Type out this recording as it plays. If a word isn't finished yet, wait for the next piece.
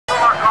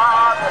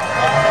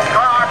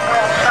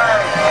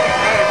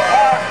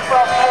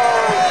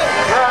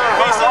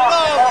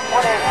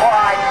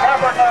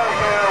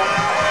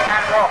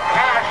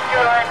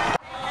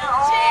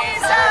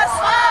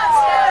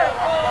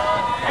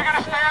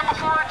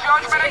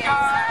judgment of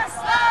God.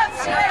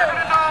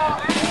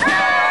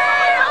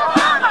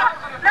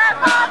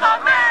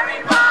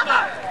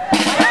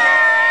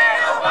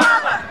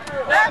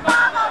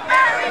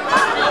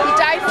 He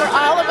died for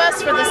all of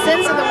us, for the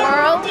sins of the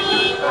world.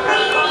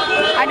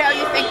 I know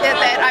you think that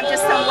I'm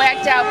just some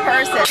whacked out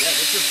person.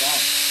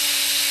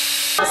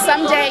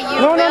 Someday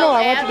you will. No,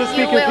 I want you to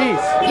speak your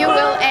piece. You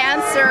will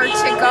answer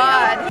to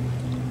God.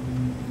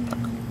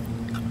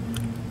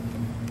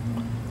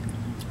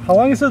 How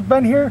long has it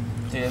been here?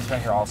 Dude, it's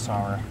been here all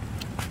summer.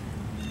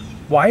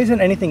 Why isn't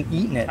anything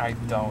eating it? I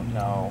don't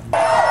know.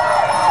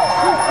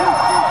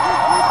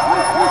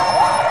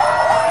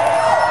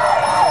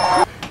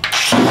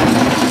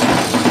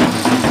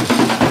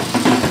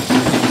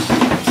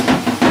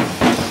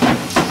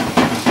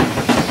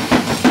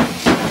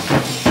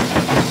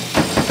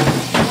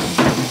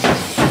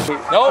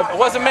 No, it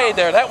wasn't made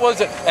there. That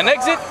was an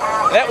exit.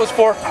 That was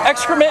for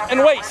excrement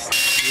and waste.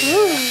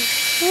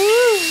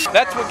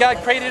 That's what God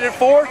created it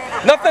for.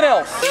 Nothing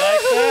else.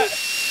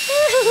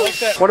 Like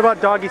that. What about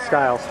doggy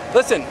styles?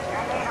 Listen,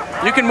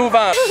 you can move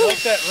on.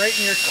 Like that right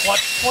in your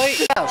clutch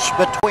plate. Yes,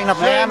 between a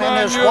man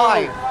and his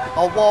wife,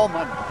 a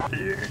woman.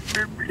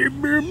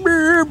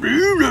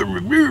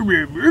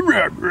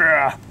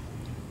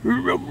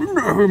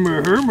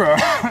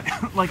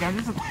 Like, I'm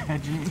just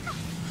imagining.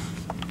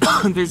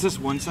 There's this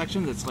one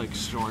section that's like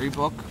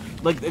storybook.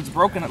 Like, it's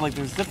broken up, like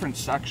there's different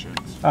sections.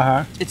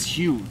 It's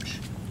huge.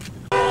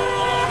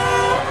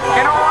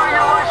 You know why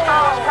your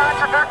lifestyle is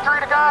contradictory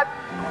to God?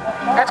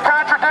 It's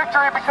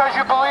contradictory because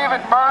you believe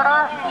in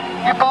murder,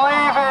 you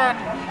believe in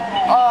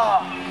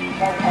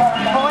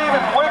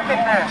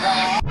wickedness.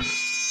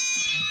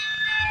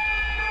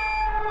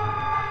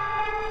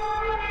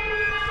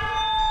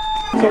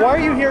 So why are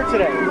you here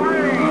today?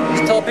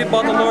 Just tell people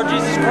about the Lord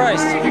Jesus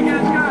Christ.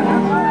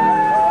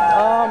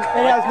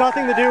 It has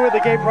nothing to do with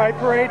the Gay Pride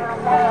Parade?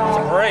 It's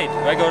a parade.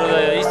 I go to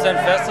the East End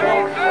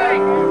Festival.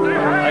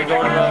 I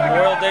go to the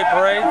Memorial Day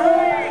Parade.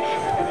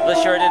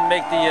 This year I didn't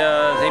make the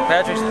St.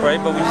 Patrick's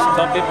Parade, but we just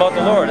tell people about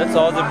the Lord. That's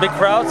all. It's a big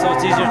crowd, so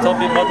it's easier to tell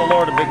people about the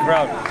Lord, a big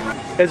crowd.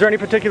 Is there any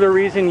particular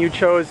reason you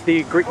chose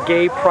the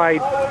Gay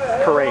Pride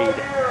Parade?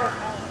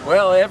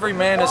 Well, every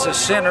man is a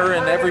sinner,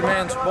 and every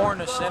man's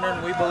born a sinner,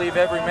 and we believe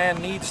every man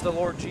needs the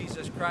Lord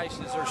Jesus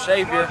Christ as their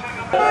Savior.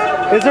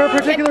 Is there a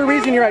particular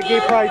reason you're at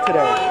Gay Pride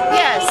today?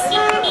 Yes.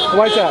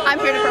 Why's that?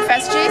 I'm here to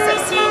profess Jesus.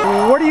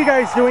 What are you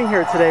guys doing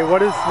here today?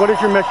 What is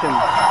your mission?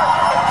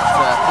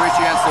 Preach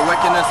against the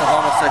wickedness of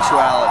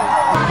homosexuality.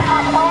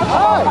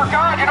 Oh my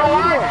God, you know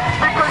why?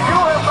 Because you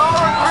have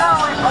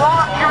voluntarily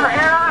blocked your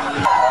ears.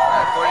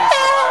 According to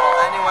the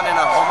Bible, anyone in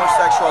a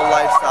homosexual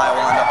lifestyle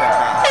will end up in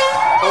hell.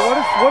 Well,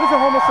 what is a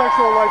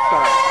homosexual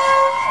lifestyle?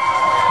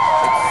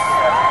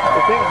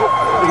 I think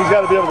he's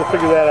got to be able to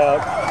figure that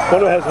out.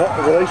 One who has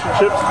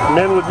relationships,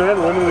 men with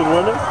men, women with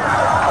women.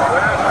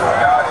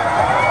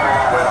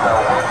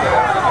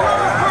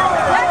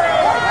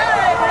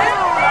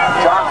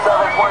 John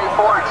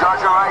 7:24,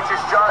 judge a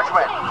righteous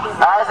judgment.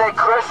 As a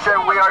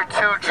Christian, we are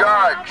to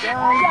judge.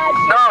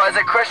 No, as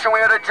a Christian, we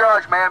are to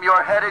judge, ma'am. You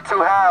are headed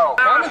to hell.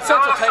 Common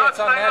sense will tell you it's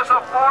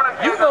unnatural.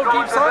 You know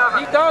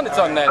deep down it's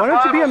unnatural. Why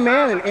don't you be a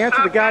man and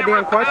answer the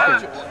goddamn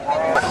question?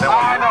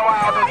 I know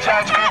how to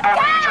judge people.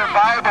 Read your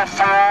Bible,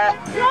 fool.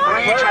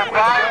 Read your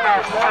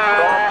Bible,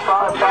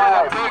 fool.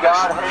 The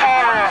biggest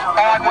fool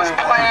on this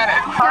planet.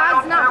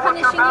 God's not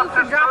punishing you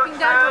for dropping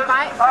down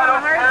from a heart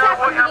attack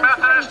and eating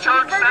too many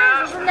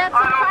cheeseburgers. Isn't that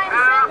some kind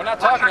of sin? We're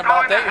not talking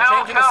about that. You're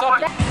changing the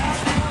subject.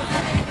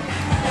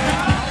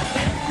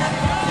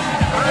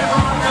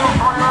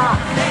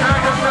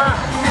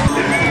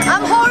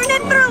 I'm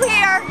horning through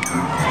here.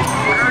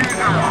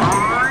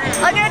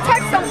 I'm gonna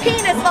touch some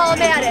penis while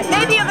I'm at it.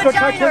 Maybe a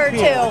vagina or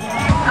two.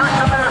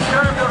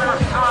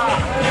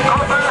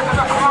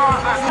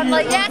 I'm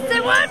like, yes,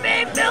 it would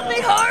be. Fill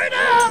me hard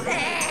up.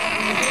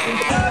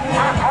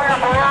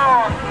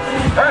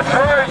 That's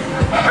right.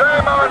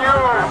 Shame on you.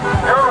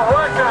 You're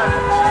wicked.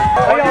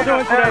 How y'all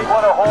doing today?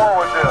 What a whore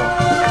would do.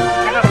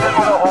 You just did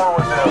what a whore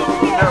would do.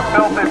 You're a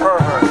filthy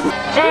pervert.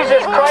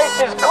 Jesus Christ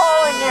is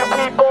calling you,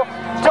 people.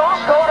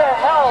 Don't go to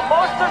hell.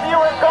 Most of you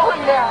are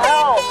going to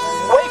hell.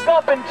 Wake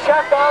up and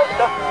check out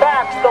the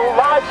facts, the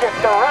logic,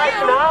 the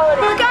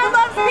rationality. God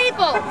loves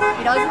people.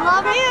 He doesn't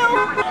love you.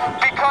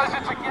 Because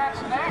it's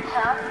against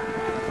nature.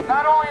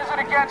 Not only is it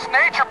against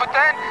nature, but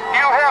then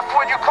you have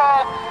what you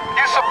call,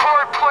 you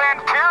support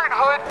Planned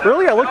Parenthood.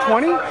 Really? I look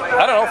 20?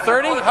 I don't know,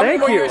 30? How many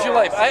more years of your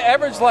life?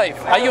 Average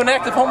life. Are you an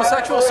active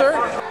homosexual, sir?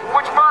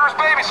 Which murders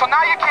babies. So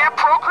now you can't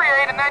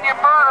procreate and then you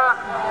murder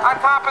on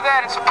top of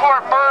that and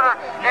support murder.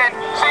 And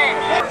see,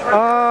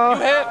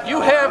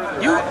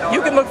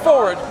 you can look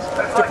forward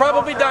to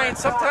probably dying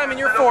sometime in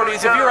your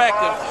 40s if you're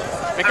active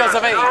because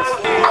of AIDS.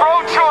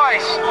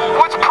 Pro-choice.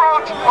 What's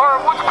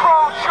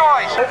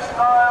pro-choice?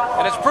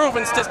 And it's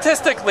proven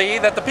statistically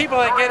that the people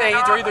that get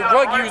AIDS are either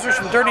drug users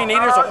from dirty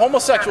needers or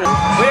homosexuals.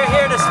 We're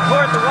here to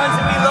support the ones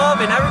that we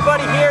love, and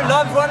everybody here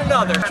loves one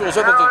another. So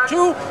they're the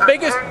two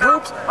biggest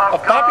groups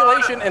of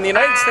population in the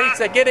United States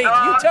that get AIDS.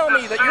 You tell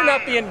me that you're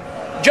not being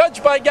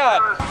judged by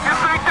God. You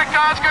think that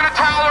God's going to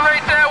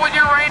tolerate that with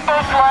your rainbow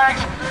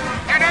flags?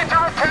 You need to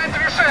repent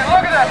of your sin.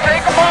 Look at that.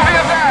 Take a movie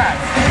of that.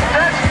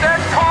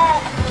 That's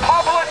called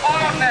public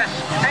lewdness.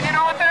 And you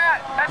know what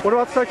that's... What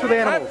about sex with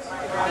animals?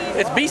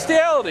 It's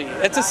bestiality.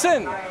 It's a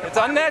sin. It's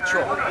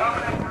unnatural.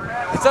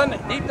 It's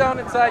deep down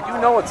inside, you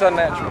know it's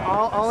unnatural.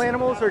 All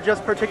animals or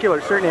just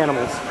particular, certain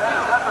animals?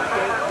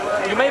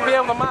 You may be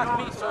able to mock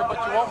me, sir, but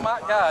you won't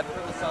mock God.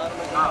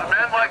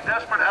 Men like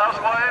Desperate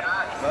Housewives.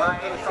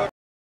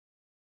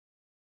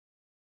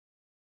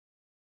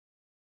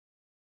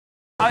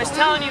 I was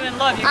telling you in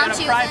love, you got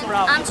a prize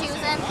problem. I'm choosing.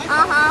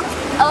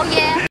 Oh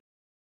yeah.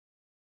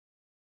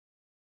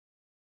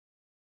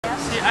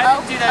 See, I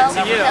didn't do that to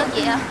you. Oh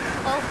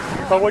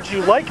yeah. But would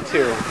you like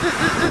to?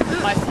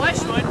 My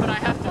flesh would, but I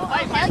have to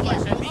fight my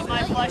flesh. I beat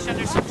my flesh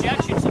under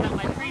subjection so that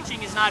my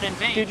preaching is not in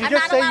vain. Did you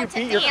just say you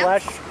beat your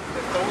flesh?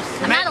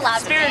 I'm not allowed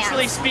to dance.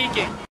 Spiritually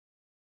speaking.